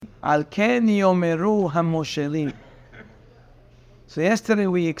Al ken yomeru hamoshelim. So yesterday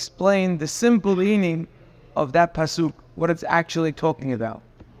we explained the simple meaning of that pasuk, what it's actually talking about.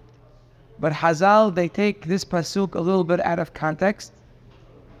 But Hazal, they take this pasuk a little bit out of context.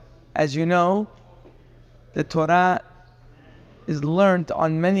 As you know, the Torah is learned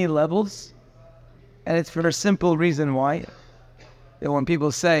on many levels, and it's for a simple reason why. That when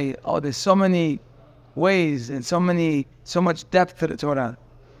people say, oh, there's so many ways and so much depth to the Torah,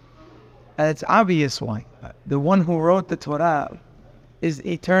 and it's obvious why. The one who wrote the Torah is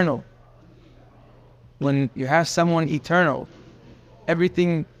eternal. When you have someone eternal,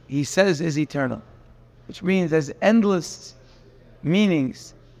 everything he says is eternal, which means there's endless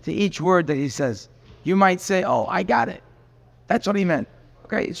meanings to each word that he says. You might say, oh, I got it. That's what he meant.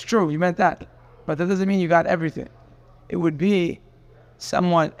 Okay, it's true, you meant that. But that doesn't mean you got everything. It would be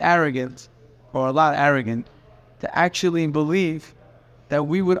somewhat arrogant, or a lot arrogant, to actually believe that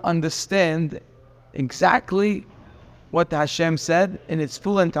we would understand exactly what the Hashem said in its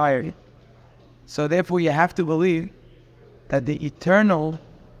full entirety. So therefore you have to believe that the eternal,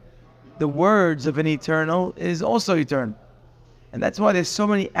 the words of an eternal is also eternal. And that's why there's so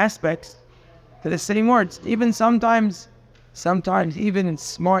many aspects to the same words. Even sometimes even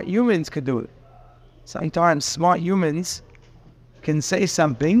smart humans could do it. Sometimes smart humans can say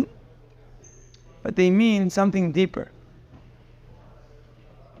something, but they mean something deeper.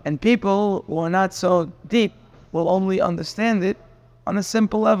 And people who are not so deep will only understand it on a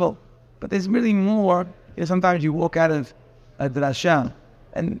simple level. But there's really more. Sometimes you walk out of a drasha,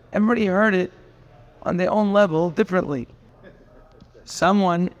 and everybody heard it on their own level differently.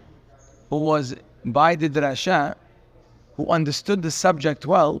 Someone who was by the drasha, who understood the subject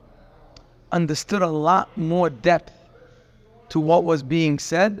well, understood a lot more depth to what was being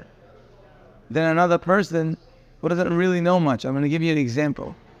said than another person who doesn't really know much. I'm going to give you an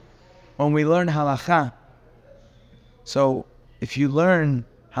example. When we learn halakha, so if you learn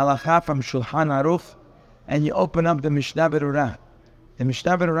halakha from Shulchan Aruch and you open up the Mishnah Berurah, the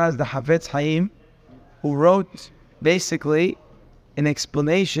Mishnah Berurah is the Havetz Haim who wrote basically an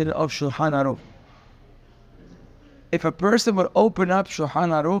explanation of Shulchan Aruch. If a person would open up Shulchan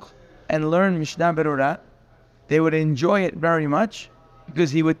Aruch and learn Mishnah Berurah, they would enjoy it very much, because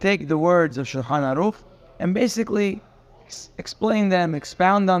he would take the words of Shulchan Aruch and basically explain them,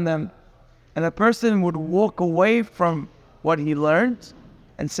 expound on them, and a person would walk away from what he learned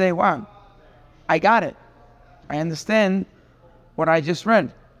and say, wow, I got it. I understand what I just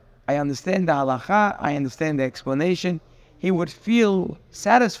read. I understand the halakha, I understand the explanation. He would feel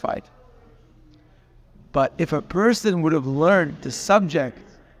satisfied. But if a person would have learned the subject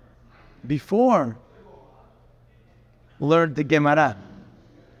before, learned the Gemara,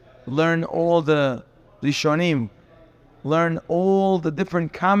 learn all the Rishonim, learn all the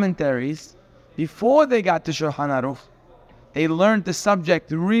different commentaries before they got to Shulchan Aruch, they learned the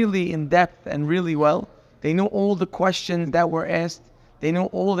subject really in depth and really well. They knew all the questions that were asked. They knew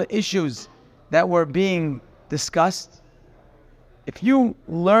all the issues that were being discussed. If you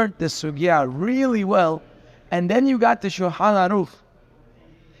learned the sugya really well, and then you got to Shulchan Aruch,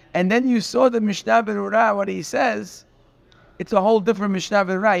 and then you saw the Mishnah Berurah, what he says, it's a whole different Mishnah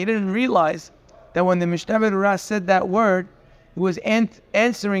Berurah. You didn't realize that when the Mishnah Berurah said that word, he was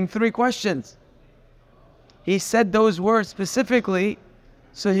answering 3 questions. He said those words specifically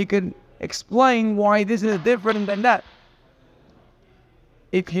so he could explain why this is different than that.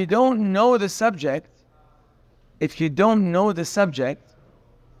 If you don't know the subject,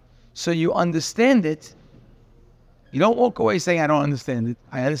 so you understand it, you don't walk away saying, I don't understand it.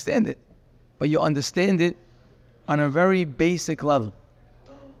 I understand it. But you understand it on a very basic level.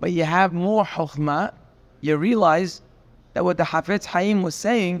 But you have more chokhmah, you realize that what the Hafetz Haim was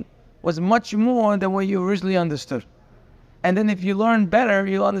saying was much more than what you originally understood. And then if you learn better,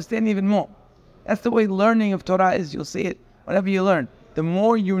 you'll understand even more. That's the way learning of Torah is. You'll see it whenever you learn. The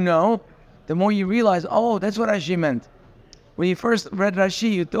more you know, the more you realize, oh, that's what Rashi meant. When you first read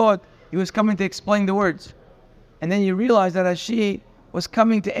Rashi, you thought he was coming to explain the words. And then you realize that Rashi was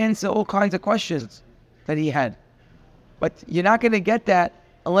coming to answer all kinds of questions that he had. But you're not going to get that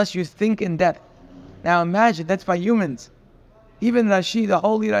unless you think in depth. Now imagine, that's by humans. Even Rashi, the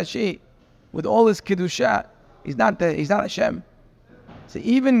holy Rashi, with all his Kedusha, he's not Hashem. So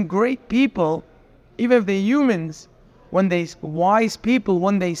even great people, even if they're humans, wise people,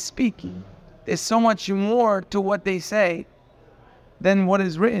 when they speak, there's so much more to what they say than what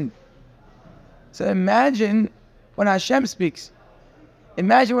is written. So imagine when Hashem speaks.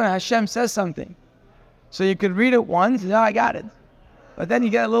 Imagine when Hashem says something. So you could read it once, and I got it. But then you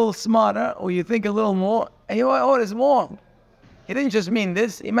get a little smarter, or you think a little more, and you know, oh, there's more. He didn't just mean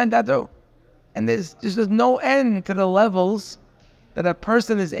this, he meant that too. And there's no end to the levels that a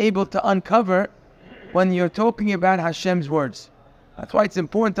person is able to uncover when you're talking about Hashem's words. That's why it's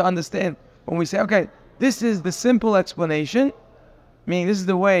important to understand when we say, okay, this is the simple explanation, meaning this is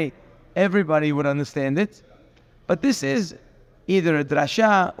the way everybody would understand it, but this is either a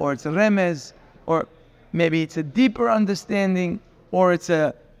drasha, or it's a remez, or maybe it's a deeper understanding, or it's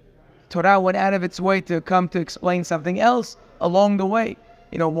a Torah went out of its way to come to explain something else along the way.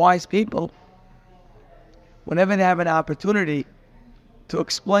 Wise people, whenever they have an opportunity to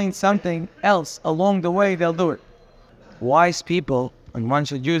explain something else along the way, they'll do it. Wise people, and one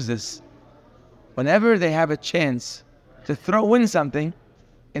should use this, whenever they have a chance to throw in something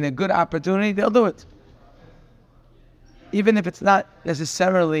in a good opportunity, they'll do it. Even if it's not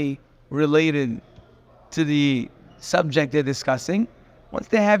necessarily related to the subject they're discussing, once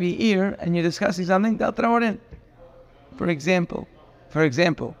they have your ear and you're discussing something, they'll throw it in. For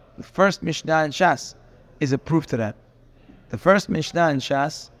example, the first Mishnah in Shas is a proof to that. The first Mishnah in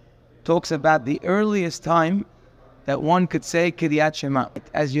Shas talks about the earliest time that one could say Kiryat Shema.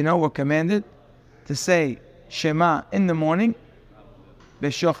 As you know, we're commanded to say Shema in the morning.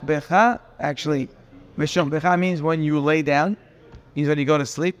 Beshochbecha, actually, Beshochbecha means when you lay down, means when you go to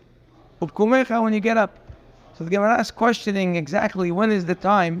sleep. Upkumecha, when you get up. So the Gemara is questioning exactly when is the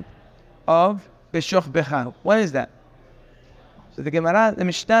time of Beshochbecha. When is that? So the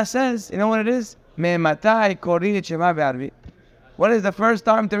Mishnah says, you know what it is? Me'matai kori Shema be'arvit. When is the first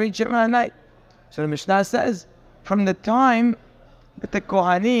time to read Shema at night? So the Mishnah says, from the time that the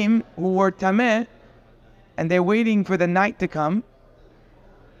Kohanim who were Tameh, and they're waiting for the night to come,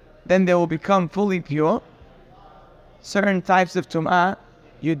 then they will become fully pure. Certain types of Tum'ah,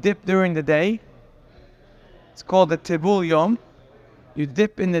 you dip during the day. It's called the Tibul Yom. You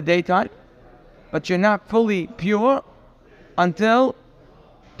dip in the daytime, but you're not fully pure until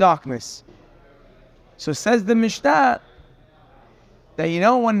darkness. So says the Mishnah that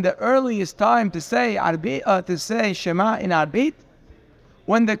when the earliest time to say Shema in Arbit,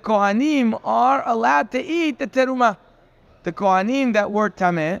 when the Kohanim are allowed to eat the Terumah. The Kohanim that were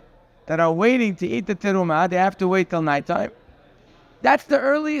Tameh, that are waiting to eat the Terumah, they have to wait till nighttime. That's the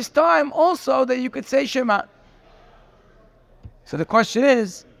earliest time also that you could say Shema. So the question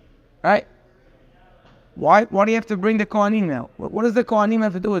is, right, why do you have to bring the Kohanim now? What does the Kohanim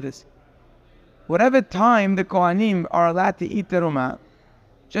have to do with this? Whatever time the Kohanim are allowed to eat Terumah,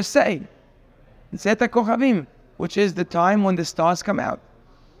 just say Tzet HaKochavim, which is the time when the stars come out.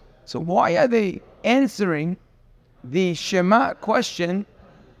 So why are they answering the Shema question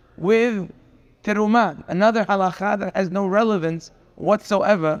with Terumah, another halakha that has no relevance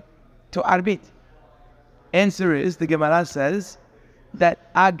whatsoever to Arbit? Answer is, the Gemara says,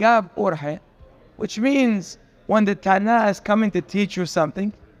 that Agav Orhe, which means when the Tana is coming to teach you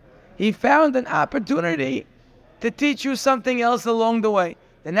something, he found an opportunity to teach you something else along the way.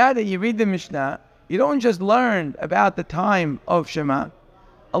 And now that you read the Mishnah, you don't just learn about the time of Shema.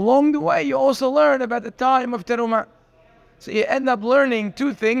 Along the way, you also learn about the time of Terumah. So you end up learning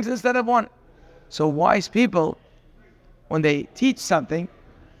two things instead of one. So wise people, when they teach something,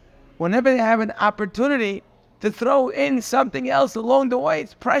 whenever they have an opportunity to throw in something else along the way,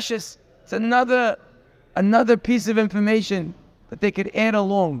 it's precious. It's another piece of information that they could add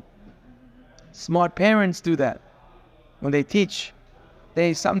along. Smart parents do that. When they teach,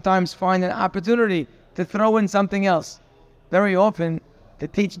 they sometimes find an opportunity to throw in something else. Very often, to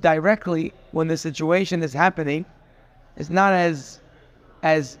teach directly when the situation is happening is not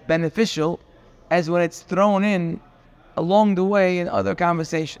as beneficial as when it's thrown in along the way in other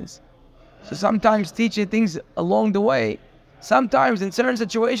conversations. So sometimes teaching things along the way, sometimes in certain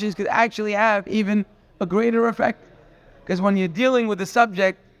situations could actually have even a greater effect. Because when you're dealing with the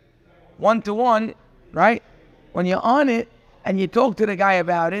subject one-to-one, right? When you're on it and you talk to the guy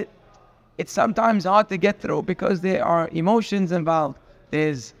about it, it's sometimes hard to get through because there are emotions involved.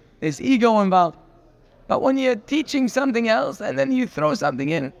 There's ego involved. But when you're teaching something else and then you throw something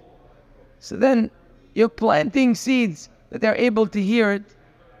in, so then you're planting seeds that they're able to hear it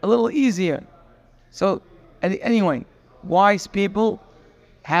a little easier. So anyway, wise people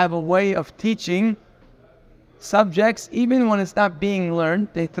have a way of teaching subjects, even when it's not being learned,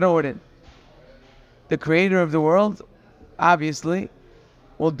 they throw it in. The creator of the world, obviously,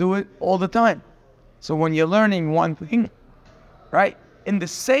 will do it all the time. So when you're learning one thing, right, in the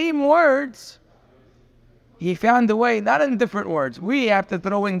same words, he found a way, not in different words. We have to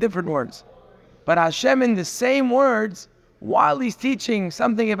throw in different words. But Hashem, in the same words, while he's teaching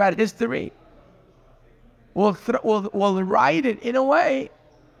something about history, will write it in a way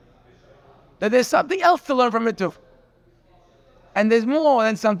that there's something else to learn from it too. And there's more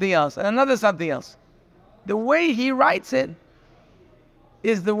than something else, and another something else. The way he writes it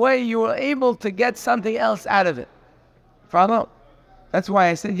is the way you are able to get something else out of it. Follow? That's why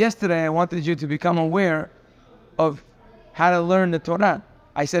I said yesterday I wanted you to become aware of how to learn the Torah.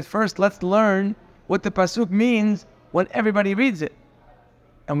 I said first, let's learn what the pasuk means when everybody reads it.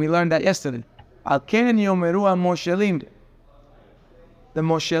 And we learned that yesterday. Al ken yomeru ha-moshelim. The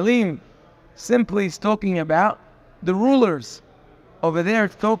moshelim simply is talking about the rulers. Over there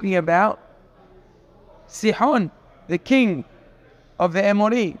it's talking about Sihon, the king of the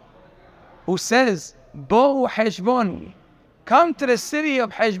Emori, who says, Bo'u Heshbon, come to the city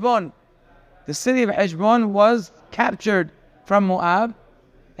of Heshbon. The city of Heshbon was captured from Moab,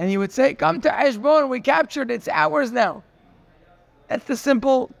 and he would say, come to Heshbon, we captured it, it's ours now. That's the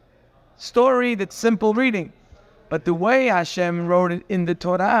simple story, that's simple reading. But the way Hashem wrote it in the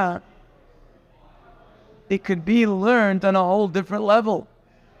Torah, it could be learned on a whole different level.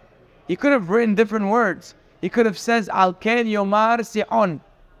 He could have written different words. He could have said, Al ken yomar Sihon.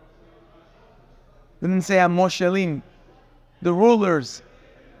 Didn't say Moshelim, the rulers.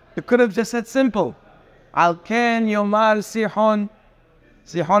 It could have just said simple. Al ken yomar Sihon.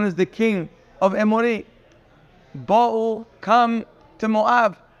 Sihon is the king of Emori. Bo'u, come to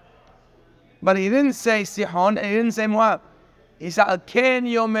Moab. But he didn't say Sihon, and he didn't say Moab. He said, Al ken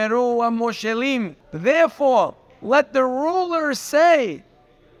yomeru ha-moshelim. Therefore, let the rulers say,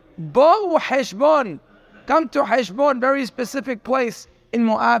 Bo'u Heshbon. Come to Heshbon, very specific place in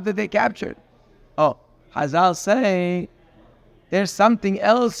Moab that they captured. Oh, Hazal say, there's something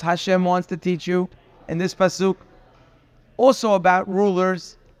else Hashem wants to teach you in this pasuk. Also about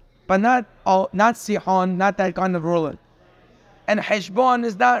rulers, but not Sihon, not that kind of ruler. And Heshbon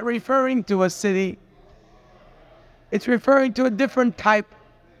is not referring to a city. It's referring to a different type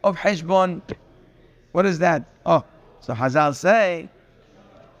of Heshbon. What is that? Oh, so Hazal say,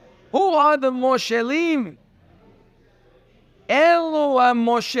 who are the Moshelim? Elu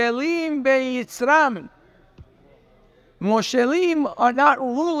ha-Moshelim beyitzram. Moshelim are not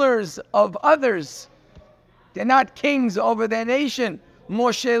rulers of others. They're not kings over their nation.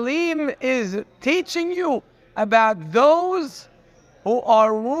 Moshelim is teaching you about those who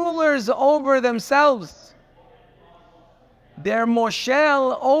are rulers over themselves. They're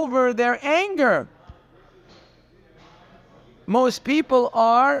moshel over their anger. Most people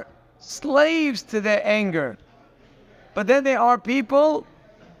are slaves to their anger. But then there are people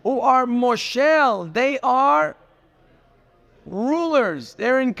who are moshel. They are rulers.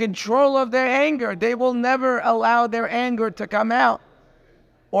 They're in control of their anger. They will never allow their anger to come out.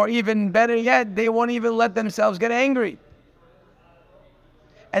 Or even better yet, they won't even let themselves get angry.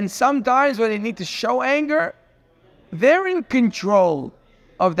 And sometimes when they need to show anger, they're in control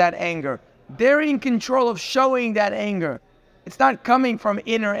of that anger. They're in control of showing that anger. It's not coming from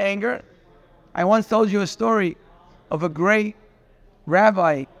inner anger. I once told you a story of a great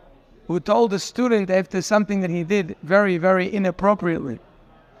rabbi who told a student after something that he did very, very inappropriately.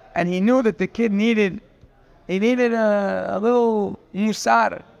 And he knew that the kid needed a little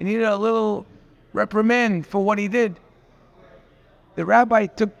musar. He needed a little reprimand for what he did. The rabbi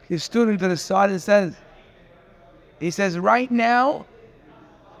took his student to the side and he says, right now,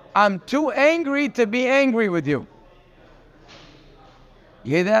 I'm too angry to be angry with you.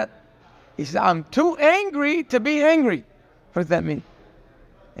 You hear that? He said, I'm too angry to be angry. What does that mean?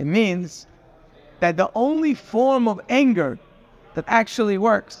 It means that the only form of anger that actually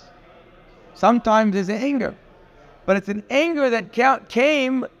works, sometimes is anger, but it's an anger that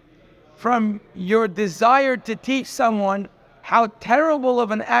came from your desire to teach someone how terrible of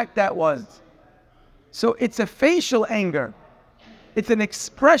an act that was. So it's a facial anger. It's an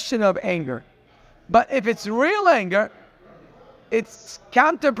expression of anger. But if it's real anger, it's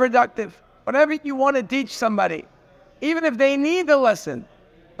counterproductive. Whatever you want to teach somebody, even if they need the lesson.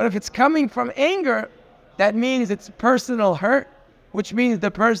 But if it's coming from anger, that means it's personal hurt, which means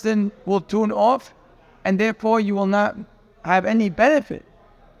the person will tune off, and therefore you will not have any benefit.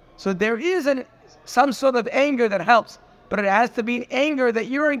 So there is some sort of anger that helps, but it has to be an anger that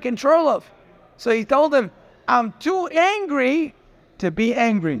you're in control of. So he told him, I'm too angry to be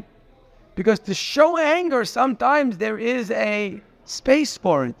angry. Because to show anger, sometimes there is a space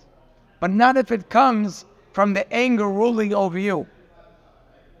for it, but not if it comes from the anger ruling over you.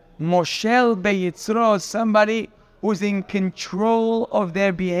 Moshel beyitzro is somebody who's in control of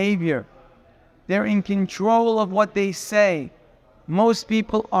their behavior. They're in control of what they say. Most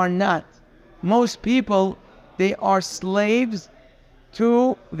people are not. Most people, they are slaves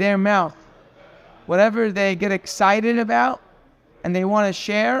to their mouth. Whatever they get excited about and they want to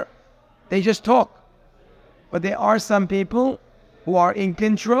share, they just talk. But there are some people who are in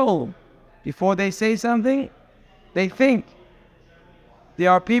control. Before they say something, they think.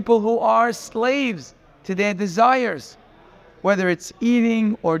 There are people who are slaves to their desires, whether it's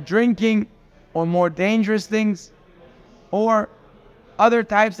eating or drinking or more dangerous things or other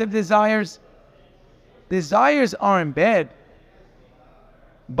types of desires. Desires aren't bad,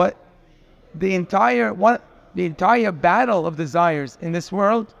 but the entire battle of desires in this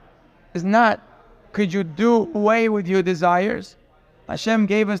world is not, could you do away with your desires? Hashem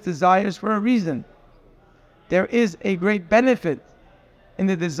gave us desires for a reason. There is a great benefit in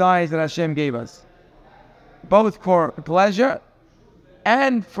the desires that Hashem gave us, both for pleasure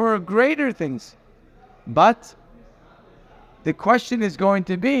and for greater things. But the question is going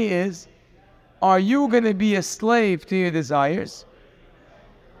to be is, are you going to be a slave to your desires?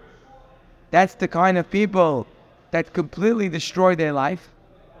 That's the kind of people that completely destroy their life.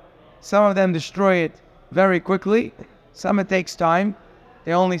 Some of them destroy it very quickly. Some it takes time.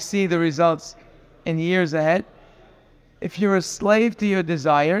 They only see the results in years ahead. If you're a slave to your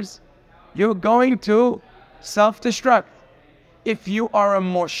desires, you're going to self-destruct. If you are a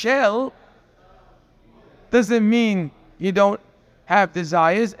moshel, doesn't mean you don't have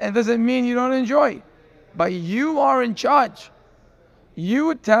desires and doesn't mean you don't enjoy. But you are in charge.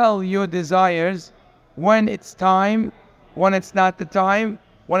 You tell your desires when it's time, when it's not the time,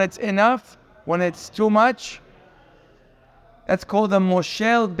 when it's enough, when it's too much. That's called a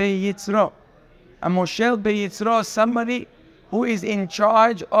moshel beyitzro. A moshel beyitzro is somebody who is in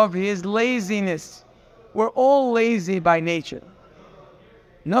charge of his laziness. We're all lazy by nature.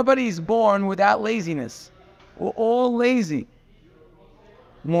 Nobody's born without laziness. We're all lazy.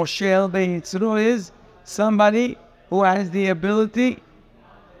 Moshel beyitzro is somebody who has the ability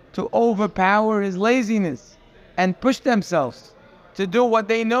to overpower his laziness and push themselves to do what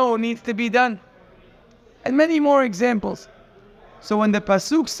they know needs to be done. And many more examples. So when the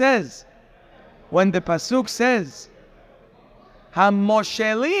Pasuk says,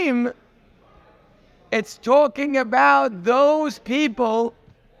 HaMoshelim, it's talking about those people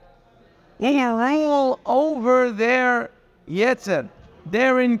who rule over their Yetzer.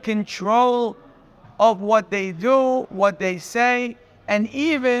 They're in control of what they do, what they say, and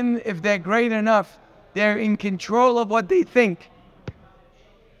even if they're great enough, they're in control of what they think.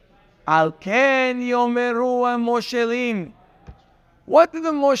 Al ken yomeru HaMoshelim. What do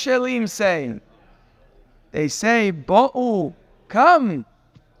the Moshelim say? They say, Bo'u, come.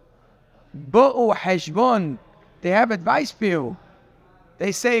 Bo'u heshbon. They have advice for you.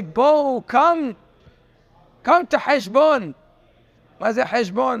 They say, Bo'u, come. Come to heshbon. Maze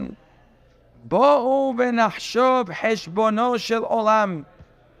heshbon? Bo'u v'nachshov heshbono shel olam.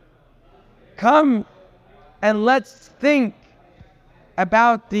 Come and let's think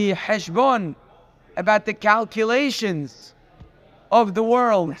about the heshbon, about the calculations of the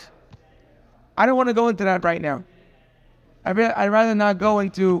world. I don't want to go into that right now. I'd rather not go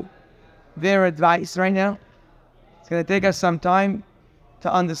into their advice right now. It's going to take us some time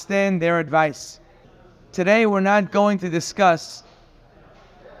to understand their advice. Today we're not going to discuss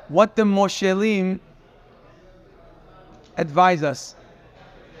what the Moshelim advise us.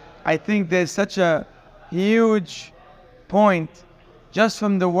 I think there's such a huge point just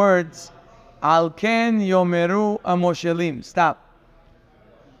from the words Al ken yomeru HaMoshelim. Stop.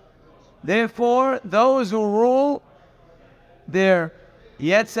 Therefore, those who rule their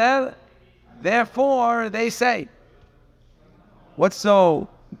Yetzer, therefore they say. What's so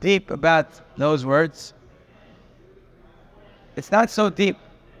deep about those words? It's not so deep.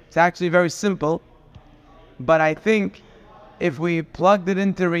 It's actually very simple. But I think if we plugged it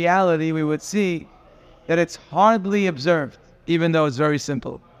into reality, we would see that it's hardly observed, even though it's very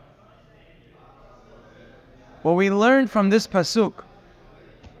simple. What we learn from this pasuk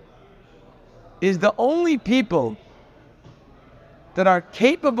is the only people that are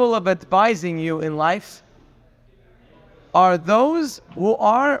capable of advising you in life are those who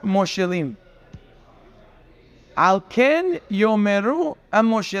are Moshelim. Al ken yomeru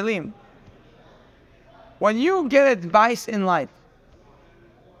HaMoshelim. When you get advice in life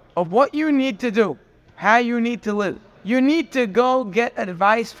of what you need to do, how you need to live, you need to go get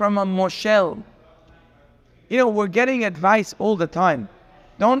advice from a Moshel. You know, we're getting advice all the time.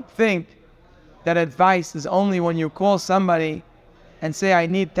 Don't think that advice is only when you call somebody and say, I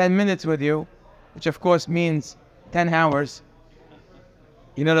need 10 minutes with you, which of course means 10 hours.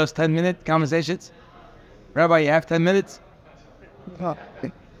 You know those 10-minute conversations? Rabbi, you have 10 minutes?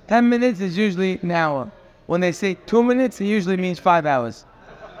 10 minutes is usually an hour. When they say 2 minutes, it usually means 5 hours.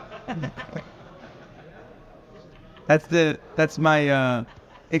 That's my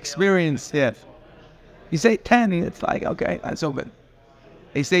experience here. You say 10, it's like, okay, that's open.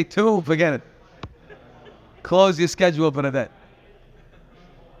 They say 2, forget it. Close your schedule for the day.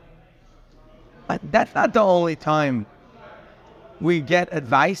 But that's not the only time we get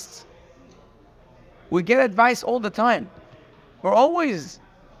advice. We get advice all the time. We're always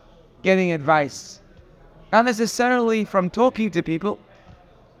getting advice. Not necessarily from talking to people.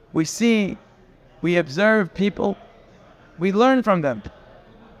 We see, we observe people. We learn from them.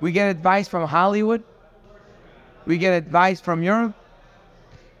 We get advice from Hollywood. We get advice from Europe.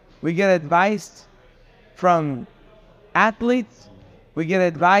 We get advice from athletes. We get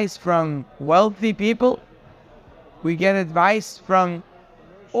advice from wealthy people. We get advice from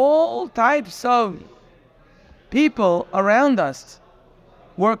all types of people around us.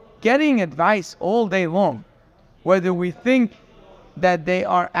 We're getting advice all day long. Whether we think that they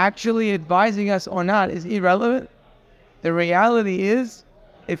are actually advising us or not is irrelevant. The reality is,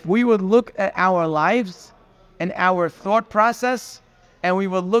 if we would look at our lives and our thought process, and we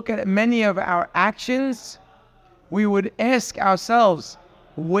would look at many of our actions, we would ask ourselves,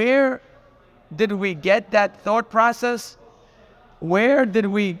 where did we get that thought process? Where did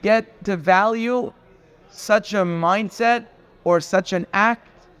we get to value such a mindset or such an act?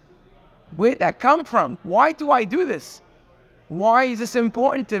 Where did that come from? Why do I do this? Why is this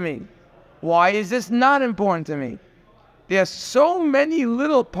important to me? Why is this not important to me? There are so many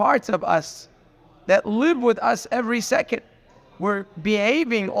little parts of us that live with us every second. We're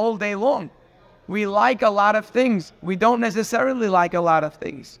behaving all day long. We like a lot of things. We don't necessarily like a lot of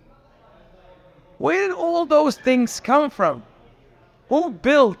things. Where did all those things come from? Who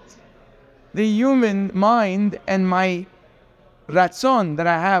built the human mind and my ratzon that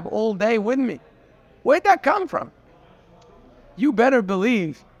I have all day with me? Where'd that come from? You better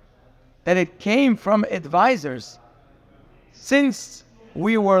believe that it came from advisors. Since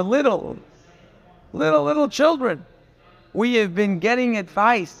we were little children, we have been getting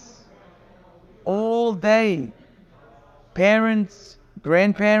advice all day. Parents,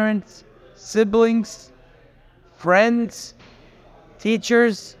 grandparents, siblings, friends,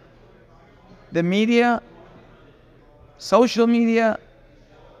 teachers, the media, social media,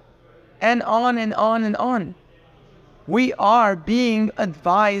 and on and on and on. We are being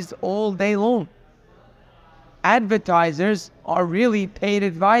advised all day long. Advertisers are really paid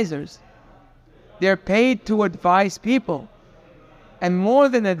advisors. They're paid to advise people, and more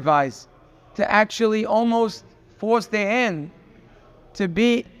than advise, to actually almost force their hand to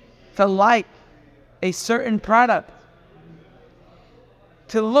like a certain product,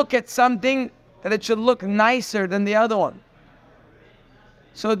 to look at something that it should look nicer than the other one.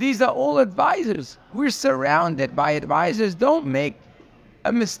 So these are all advisors. We're surrounded by advisors. Don't make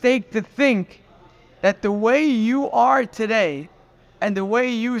a mistake to think that the way you are today and the way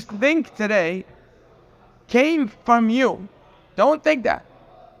you think today came from you. Don't think that.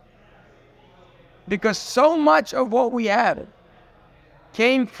 Because so much of what we have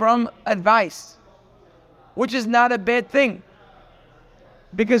came from advice, which is not a bad thing.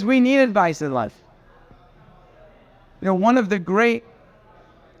 Because we need advice in life. You know, one of the great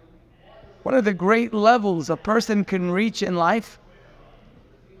levels a person can reach in life,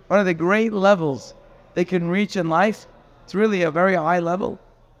 one of the great levels they can reach in life, it's really a very high level,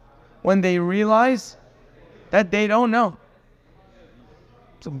 when they realize that they don't know.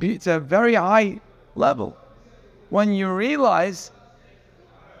 It's a very high level. When you realize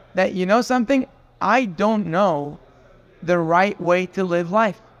that, you know something, I don't know the right way to live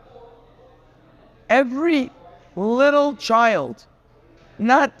life. Every little child,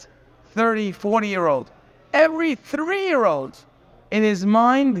 not 30, 40-year-old, every 3-year-old in his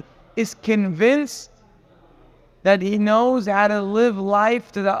mind is convinced that he knows how to live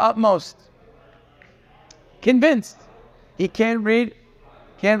life to the utmost. Convinced. He can't read,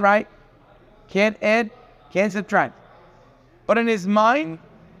 can't write, can't add, can't subtract. But in his mind,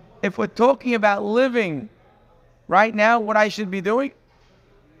 if we're talking about living right now, what I should be doing,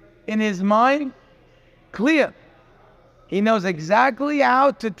 in his mind, clear. He knows exactly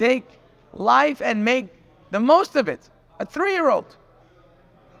how to take life and make the most of it. A 3-year-old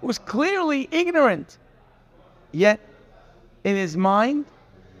who's clearly ignorant, yet in his mind,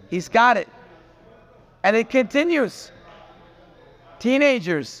 he's got it. And it continues.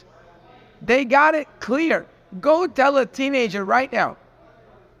 Teenagers, they got it clear. Go tell a teenager right now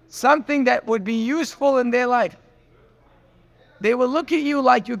something that would be useful in their life. They will look at you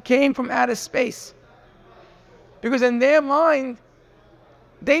like you came from outer space. Because in their mind,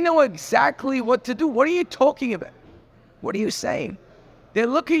 they know exactly what to do. What are you talking about? What are you saying? They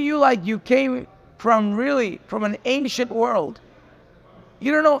look at you like you came from an ancient world.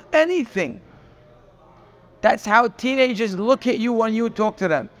 You don't know anything. That's how teenagers look at you when you talk to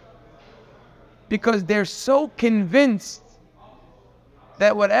them. Because they're so convinced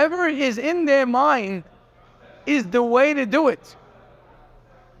that whatever is in their mind is the way to do it.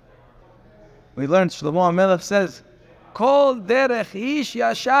 We learned, Shlomo HaMelech says, Kol derech ish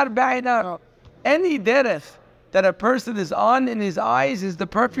yashar ba'inav. Any derech that a person is on in his eyes is the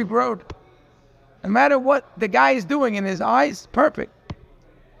perfect road. No matter what the guy is doing in his eyes, perfect.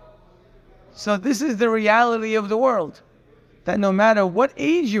 So this is the reality of the world. That no matter what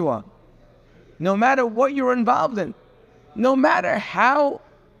age you are, no matter what you're involved in, no matter how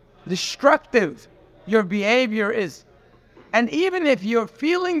destructive your behavior is, and even if you're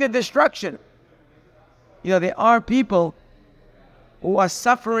feeling the destruction, there are people who are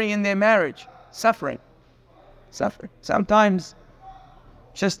suffering in their marriage. Suffering. Sometimes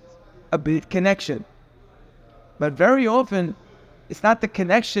just a bit connection. But very often, it's not the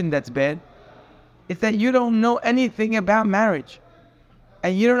connection that's bad. It's that you don't know anything about marriage.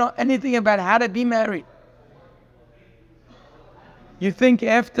 And you don't know anything about how to be married. You think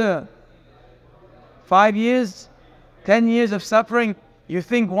after 5 years, 10 years of suffering, you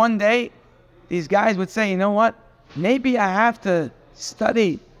think one day these guys would say, you know what? Maybe I have to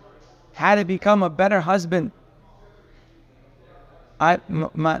study how to become a better husband.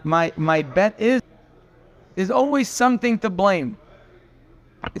 My bet is there's always something to blame.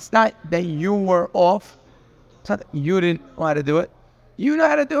 It's not that you were off. It's not that you didn't know how to do it. You know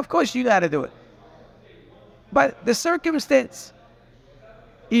how to do it. Of course you know how to do it. But the circumstance,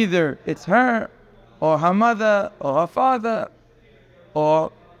 either it's her or her mother or her father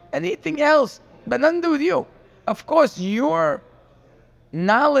or anything else, but nothing to do with you. Of course, your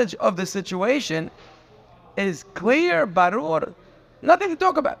knowledge of the situation is clear, barur, nothing to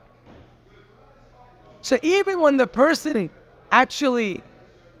talk about. So even when the person actually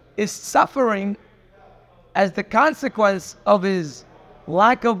is suffering as the consequence of his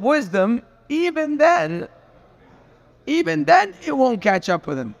lack of wisdom, even then it won't catch up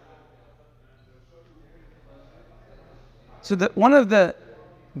with him. So that one of the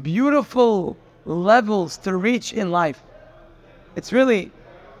beautiful levels to reach in life, it's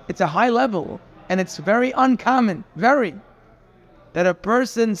a high level, and it's very uncommon, that a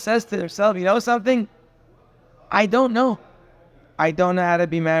person says to themselves, you know something? I don't know. I don't know how to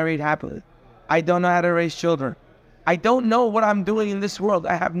be married happily. I don't know how to raise children. I don't know what I'm doing in this world.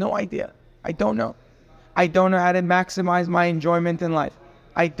 I have no idea. I don't know. I don't know how to maximize my enjoyment in life.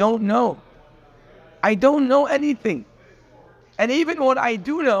 I don't know. I don't know anything. And even what I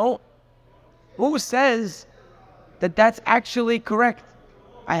do know, who says that that's actually correct?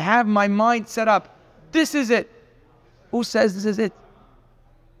 I have my mind set up. This is it. Who says this is it?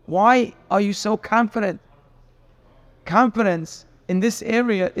 Why are you so confident? Confidence in this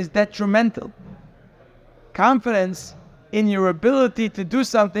area is detrimental. Confidence in your ability to do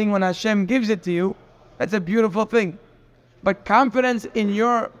something when Hashem gives it to you, that's a beautiful thing. But confidence in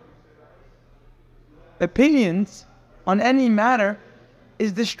your opinions on any matter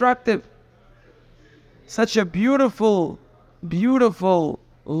is destructive. Such a beautiful, beautiful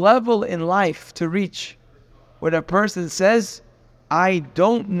level in life to reach, where a person says, I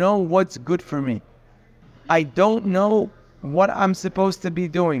don't know what's good for me. I don't know what I'm supposed to be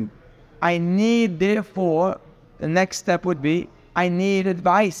doing. I need, therefore, the next step would be, I need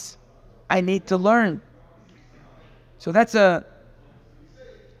advice. I need to learn. So that's a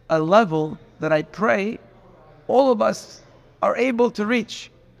level that I pray all of us are able to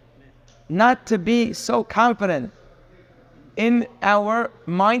reach. Not to be so confident in our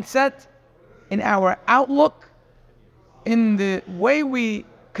mindset, in our outlook, in the way we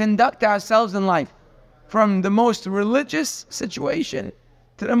conduct ourselves in life, from the most religious situation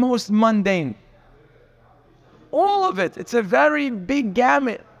to the most mundane. All of it. It's a very big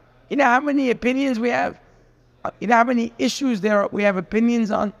gamut. You know how many opinions we have? You know how many issues we have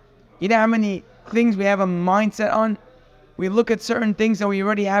opinions on? You know how many things we have a mindset on? We look at certain things and we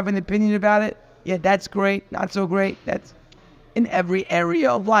already have an opinion about it. Yeah, that's great, not so great. That's in every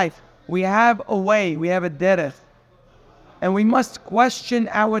area of life. We have a way, we have a derech. And we must question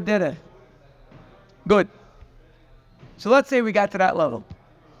our derech. Good. So let's say we got to that level.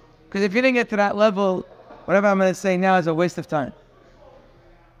 Because if you didn't get to that level, whatever I'm going to say now is a waste of time.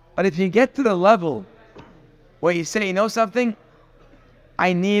 But if you get to the level where you say, you know something?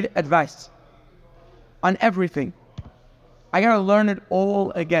 I need advice on everything. I got to learn it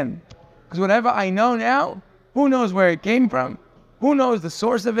all again. Because whatever I know now, who knows where it came from? Who knows the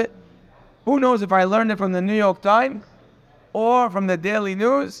source of it? Who knows if I learned it from the New York Times, or from the Daily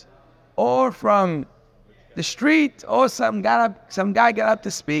News, or from the street, or some guy got up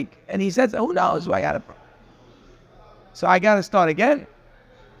to speak, and he says, who knows where I got it from? So I got to start again.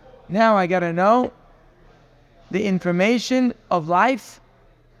 Now I got to know the information of life,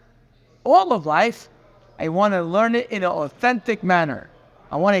 all of life. I want to learn it in an authentic manner.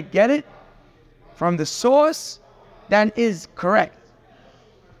 I want to get it from the source that is correct.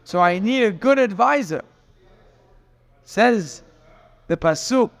 So I need a good advisor. Says the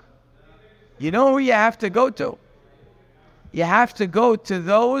pasuk, you know who you have to go to? You have to go to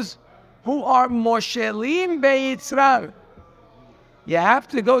those who are moshelim beyitzram. You have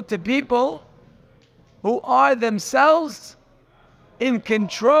to go to people who are themselves in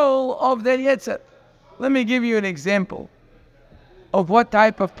control of their yetzer. Let me give you an example of what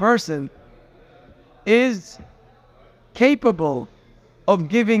type of person is capable of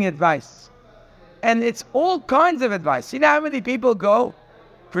giving advice. And it's all kinds of advice. You know how many people go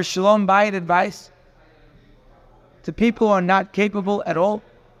for shalom bayit advice to people who are not capable at all?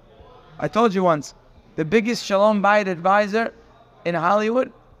 I told you once, the biggest shalom bayit advisor in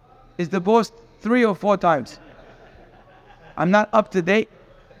Hollywood is divorced 3 or 4 times. I'm not up to date.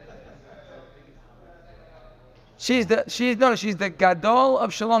 She's the gadol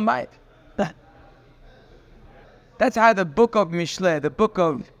of shalom bayit. That's how the book of Mishleh, the book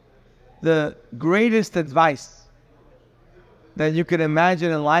of the greatest advice that you could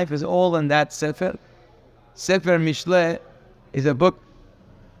imagine in life, is all in that sefer. Sefer Mishleh is a book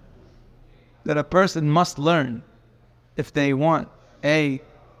that a person must learn if they want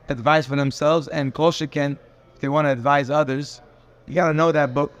advice for themselves, and kol sheken if they want to advise others. You got to know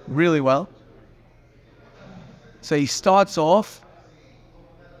that book really well. So he starts off.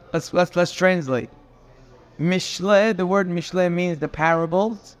 Let's translate. Mishleh, the word Mishleh means the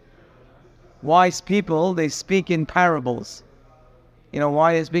parables. Wise people, they speak in parables. You know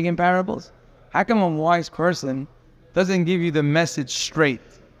why they speak in parables? How come a wise person doesn't give you the message straight?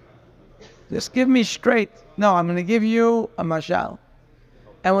 Just give me straight. No, I'm going to give you a mashal.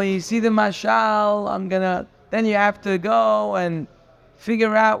 And when you see the mashal, then you have to go and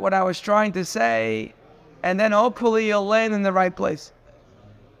figure out what I was trying to say. And then hopefully you'll land in the right place.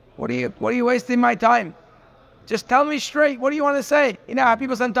 What are you wasting my time? Just tell me straight. What do you want to say? You know how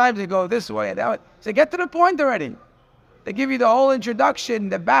people sometimes they go this way and that way. So get to the point already. They give you the whole introduction,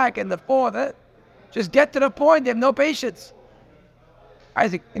 the back and the forth. Just get to the point. They have no patience.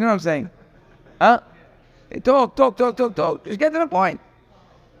 Isaac, you know what I'm saying? Huh? They talk. Just get to the point.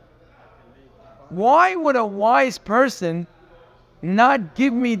 Why would a wise person not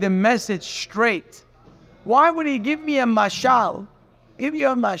give me the message straight? Why would he give me a mashal? Give you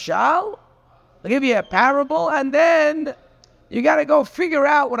a mashal? I'll give you a parable, and then you got to go figure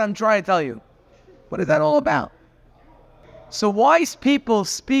out what I'm trying to tell you. What is that all about? So wise people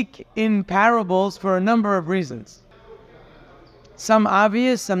speak in parables for a number of reasons. Some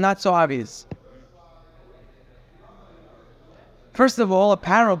obvious, some not so obvious. First of all, a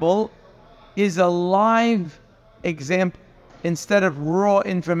parable is a live example instead of raw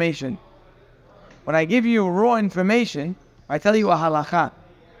information. When I give you raw information, I tell you a halakha,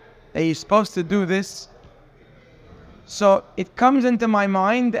 that you're supposed to do this. So it comes into my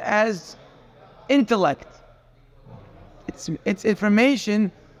mind as intellect. It's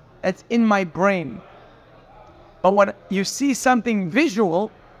information that's in my brain. But when you see something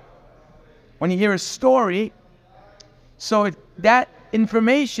visual, when you hear a story, that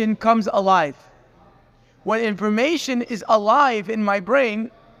information comes alive. When information is alive in my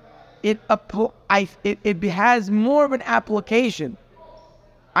brain, it has more of an application.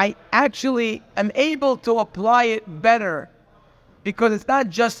 I actually am able to apply it better because it's not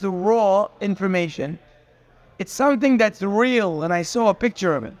just the raw information. It's something that's real and I saw a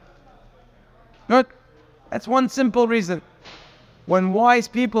picture of it. Good. That's one simple reason. When wise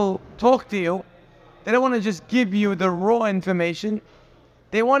people talk to you, they don't want to just give you the raw information.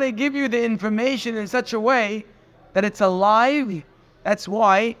 They want to give you the information in such a way that it's alive. That's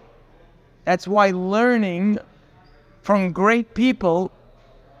why learning from great people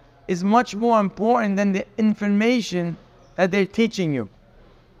is much more important than the information that they're teaching you.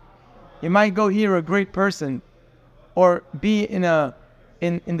 You might go hear a great person or be in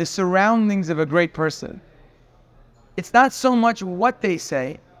the surroundings of a great person. It's not so much what they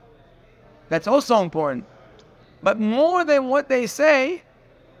say, that's also important, but more than what they say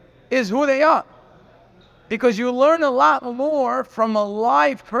is who they are. Because you learn a lot more from a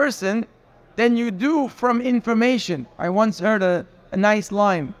live person than you do from information. I once heard a nice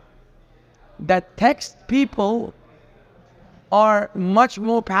line that text people are much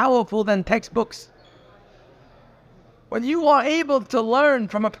more powerful than textbooks. When you are able to learn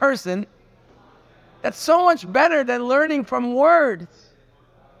from a person, that's so much better than learning from words.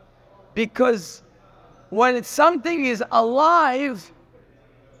 Because When something is alive,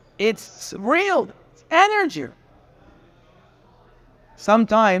 it's real, it's energy.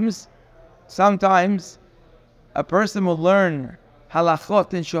 Sometimes a person will learn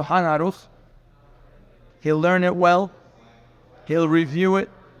halachot in Shulchan Aruch. He'll learn it well. He'll review it.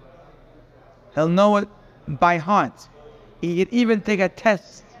 He'll know it by heart. He can even take a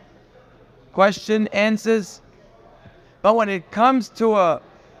test. Question, answers. But when it comes to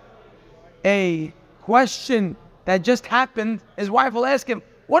a question that just happened, his wife will ask him,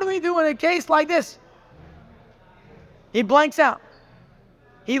 what do we do in a case like this? He blanks out.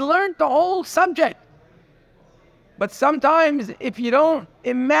 He learned the whole subject. But sometimes if you don't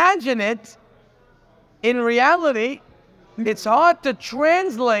imagine it, in reality, it's hard to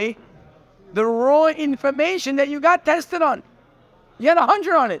translate the raw information that you got tested on. You had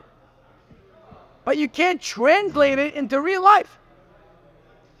 100 on it. But you can't translate it into real life.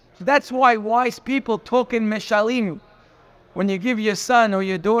 That's why wise people talk in meshalim. When you give your son or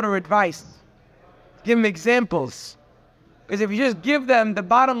your daughter advice, give them examples. Because if you just give them the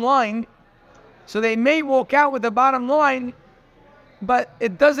bottom line, so they may walk out with the bottom line, but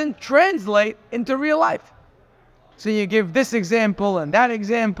it doesn't translate into real life. So you give this example and that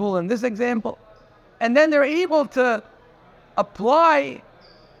example and this example, and then they're able to apply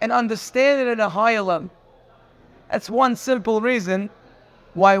and understand it at a higher level. That's one simple reason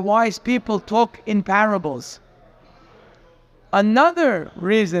why wise people talk in parables. Another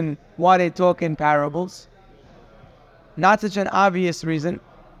reason why they talk in parables, not such an obvious reason,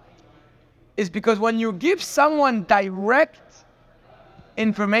 is because when you give someone direct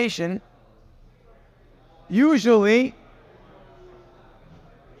information, usually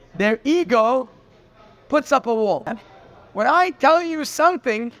their ego puts up a wall. When I tell you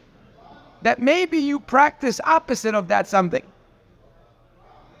something that maybe you practice opposite of that something,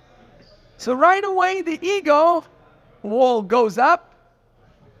 so right away the ego wall goes up.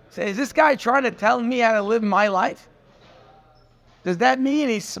 Say, is this guy trying to tell me how to live my life? Does that mean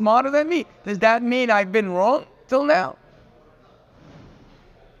he's smarter than me? Does that mean I've been wrong till now?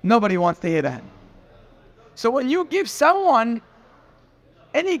 Nobody wants to hear that. So when you give someone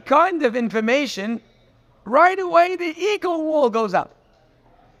any kind of information, right away the ego wall goes up.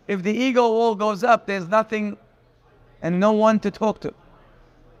 If the ego wall goes up, there's nothing and no one to talk to.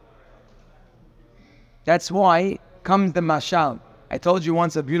 That's why comes the mashal. I told you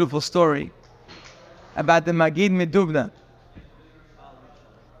once a beautiful story about the Magid Medubna.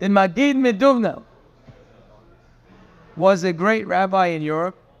 The Magid Medubna was a great rabbi in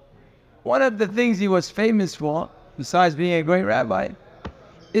Europe. One of the things he was famous for, besides being a great rabbi,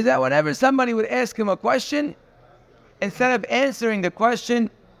 is that whenever somebody would ask him a question, instead of answering the question,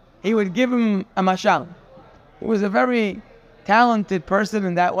 he would give him a mashal. He was a very talented person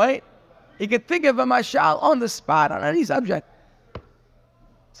in that way. He could think of a mashal on the spot, on any subject.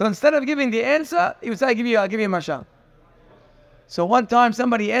 So instead of giving the answer, he would say, I'll give you a mashal. So one time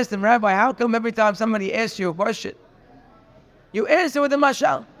somebody asked him, Rabbi, how come every time somebody asks you a question, you answer with a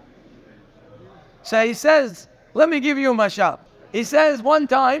mashal? So he says, let me give you a mashal. He says one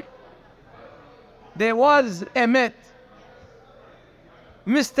time, there was Emet.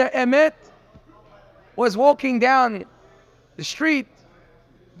 Mr. Emet was walking down the street,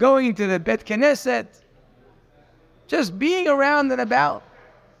 going to the Bet Knesset, just being around and about.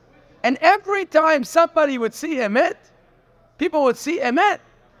 And every time somebody would see Emet, people would see Emet,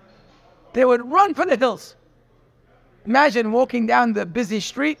 they would run for the hills. Imagine walking down the busy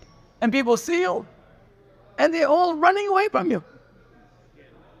street and people see you, and they're all running away from you.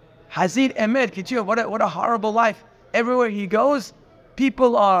 Hazid Emet, what a horrible life. Everywhere he goes,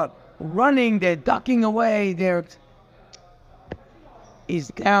 people are running, they're ducking away, he's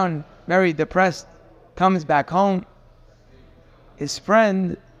down, very depressed, comes back home. His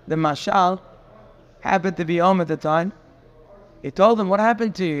friend, the Mashal, happened to be home at the time. He told him, what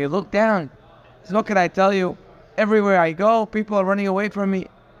happened to you? He looked down. He said, what can I tell you? Everywhere I go, people are running away from me.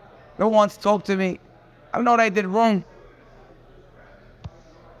 No one wants to talk to me. I don't know what I did wrong.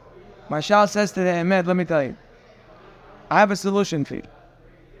 Mashal says to the Emet, let me tell you, I have a solution for you.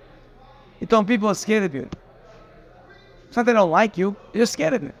 He told him, people are scared of you. It's not they don't like you, they're just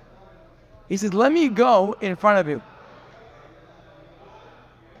scared of you. He says, let me go in front of you.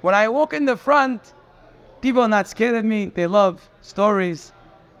 When I walk in the front, people are not scared of me. They love stories.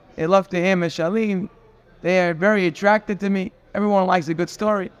 They love to hear meshalim. They are very attracted to me. Everyone likes a good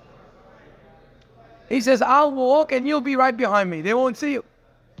story. He says, I'll walk and you'll be right behind me. They won't see you.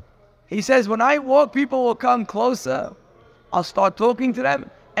 He says, when I walk, people will come closer. I'll start talking to them.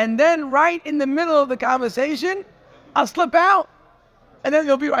 And then right in the middle of the conversation, I'll slip out. And then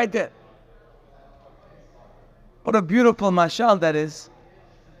they'll be right there. What a beautiful mashal that is,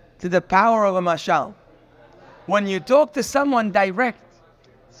 to the power of a mashal. When you talk to someone direct,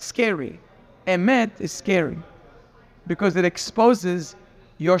 scary. Emet is scary because it exposes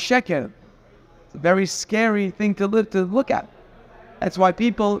your sheker. It's a very scary thing to look at. That's why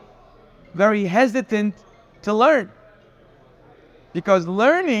people very hesitant to learn, because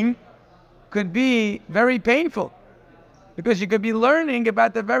learning could be very painful, because you could be learning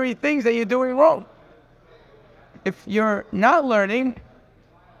about the very things that you're doing wrong. If you're not learning,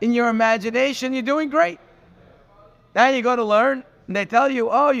 in your imagination, you're doing great. Now you go to learn, and they tell you,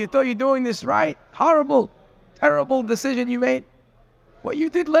 oh, you thought you're doing this right. Horrible, terrible decision you made. What you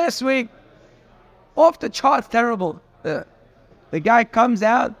did last week, off the charts, terrible. The guy comes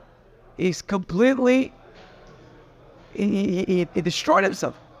out, he's completely, he destroyed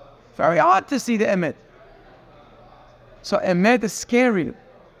himself. Very hard to see the emet. So emet is scary.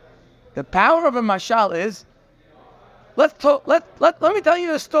 The power of a mashal is, let me tell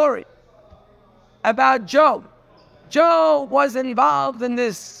you a story about Joe. Joe was involved in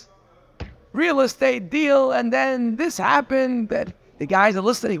this real estate deal, and then this happened. That the guys are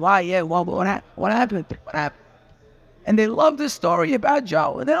listening. Why? Yeah. Well, what happened? What happened? And they love this story about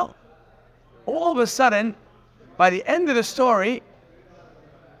Joe. And then all of a sudden, by the end of the story,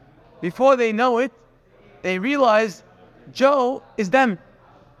 before they know it, they realize Joe is them.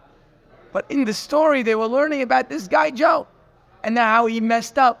 But in the story, they were learning about this guy, Joe, and now how he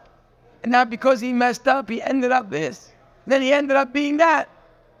messed up. And now because he messed up, he ended up this. Then he ended up being that.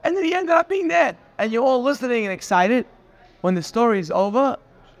 And then he ended up being that. And you're all listening and excited. When the story is over,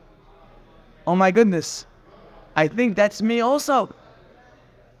 oh my goodness, I think that's me also.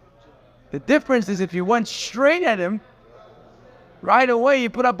 The difference is if you went straight at him, right away you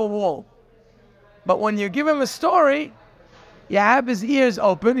put up a wall. But when you give him a story, you have his ears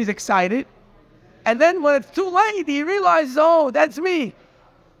open, he's excited. And then when it's too late, he realizes, oh, that's me.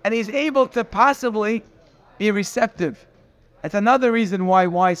 And he's able to possibly be receptive. That's another reason why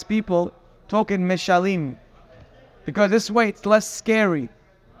wise people talk in mishalim. Because this way it's less scary.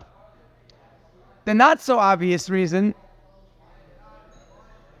 The not so obvious reason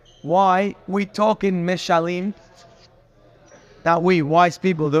why we talk in mishalim, not we, wise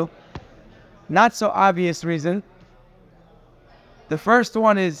people do. Not so obvious reason. The first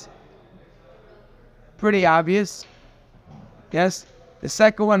one is pretty obvious. Yes. The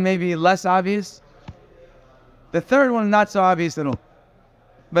second one may be less obvious. The third one not so obvious at all.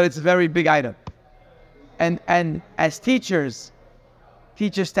 But it's a very big item. And as teachers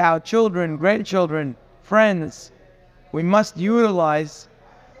to our children, grandchildren, friends, we must utilize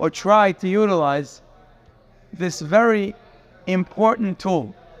or try to utilize this very important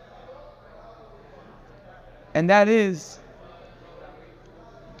tool. And that is,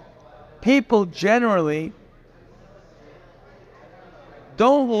 people generally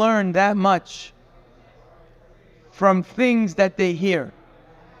don't learn that much from things that they hear.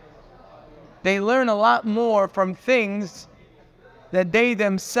 They learn a lot more from things that they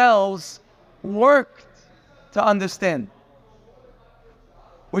themselves worked to understand.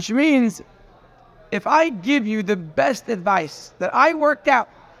 Which means, if I give you the best advice that I worked it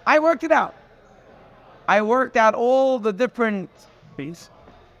out. I worked out all the different kinks.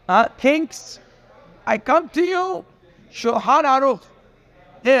 I come to you, Shulchan Aruch.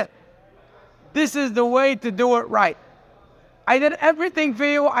 Yeah, this is the way to do it right. I did everything for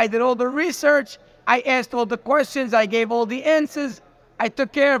you. I did all the research. I asked all the questions. I gave all the answers. I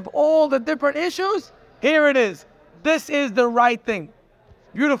took care of all the different issues. Here it is. This is the right thing.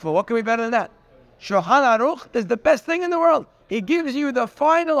 Beautiful. What can be better than that? Shulchan Aruch is the best thing in the world. He gives you the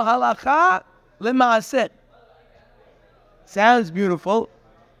final halakha l'maaseh. Sounds beautiful,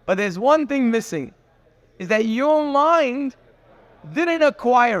 but there's one thing missing. Is that your mind didn't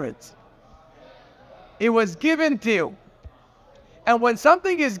acquire it. It was given to you. And when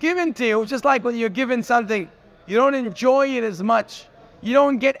something is given to you, just like when you're given something, you don't enjoy it as much. You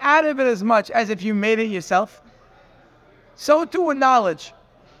don't get out of it as much as if you made it yourself. So too with knowledge.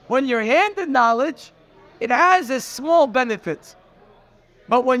 When you're handed knowledge, it has a small benefit.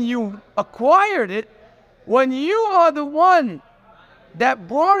 But when you acquired it, when you are the one that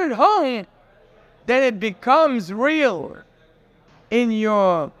brought it home, then it becomes real in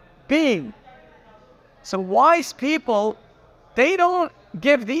your being. So wise people, they don't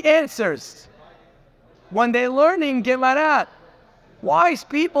give the answers. When they're learning Gemara, wise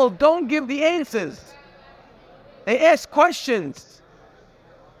people don't give the answers. They ask questions.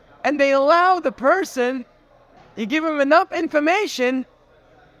 And they allow the person, you give them enough information,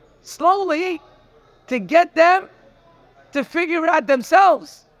 slowly, to get them to figure it out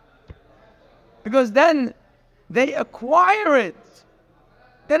themselves. Because then they acquire it.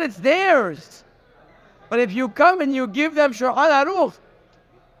 Then it's theirs. But if you come and you give them Shulchan Aruch,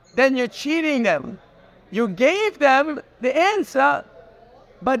 then you're cheating them. You gave them the answer,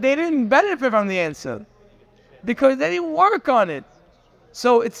 but they didn't benefit from the answer because they didn't work on it.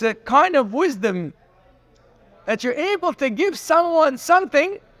 So it's a kind of wisdom that you're able to give someone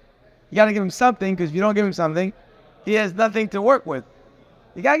something. You got to give him something, because if you don't give him something, he has nothing to work with.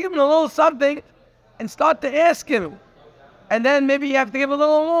 You got to give him a little something and start to ask him. And then maybe you have to give a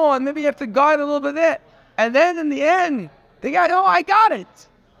little more, and maybe you have to guide a little bit there. And then in the end, the guy, oh, I got it.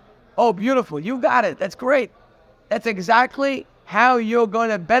 Oh, beautiful. You got it. That's great. That's exactly how you're going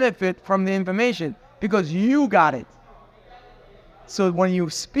to benefit from the information, because you got it. So when you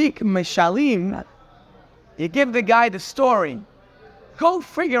speak Mishalim, you give the guy the story. Go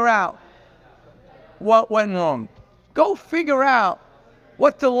figure out what went wrong. Go figure out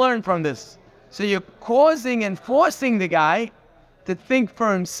what to learn from this. So you're causing and forcing the guy to think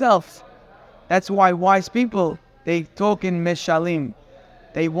for himself. That's why wise people, they talk in Mishalim.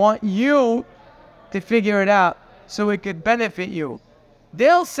 They want you to figure it out so it could benefit you.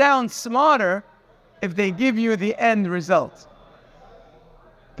 They'll sound smarter if they give you the end result.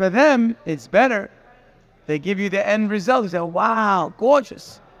 For them, it's better. They give you the end result. You say, wow,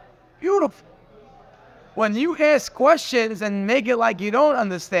 gorgeous, beautiful. When you ask questions and make it like you don't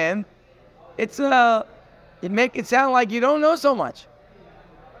understand, you make it sound like you don't know so much.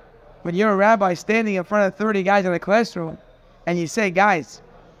 When you're a rabbi standing in front of 30 guys in a classroom and you say, guys,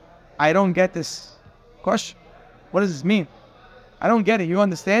 I don't get this question. What does this mean? I don't get it. You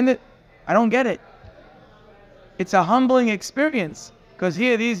understand it? I don't get it. It's a humbling experience, because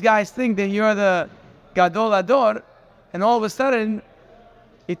here these guys think that you're the Gadol Ador, and all of a sudden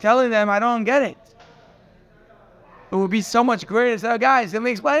you're telling them, I don't get it. It would be so much greater to say, guys, let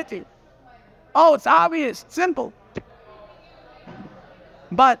me explain it to you. Oh, it's obvious, it's simple.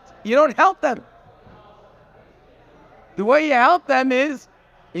 But you don't help them. The way you help them is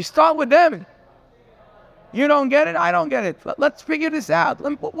you start with them. You don't get it, I don't get it. Let's figure this out.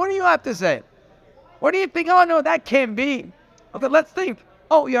 What do you have to say? What do you think? Oh, no, that can't be. Okay, let's think.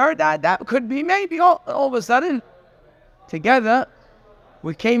 Oh, you heard that? That could be maybe. All of a sudden, together,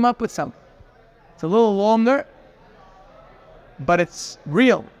 we came up with something. It's a little longer, but it's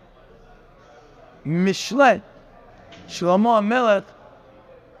real. Mishle, Shlomo HaMelech,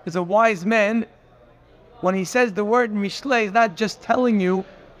 is a wise man. When he says the word Mishle, he's not just telling you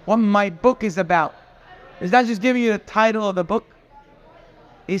what my book is about. He's not just giving you the title of the book.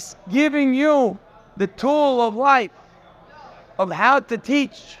 He's giving you the tool of life, of how to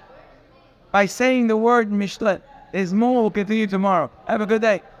teach, by saying the word Mishle. There's more. We'll continue tomorrow. Have a good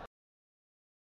day.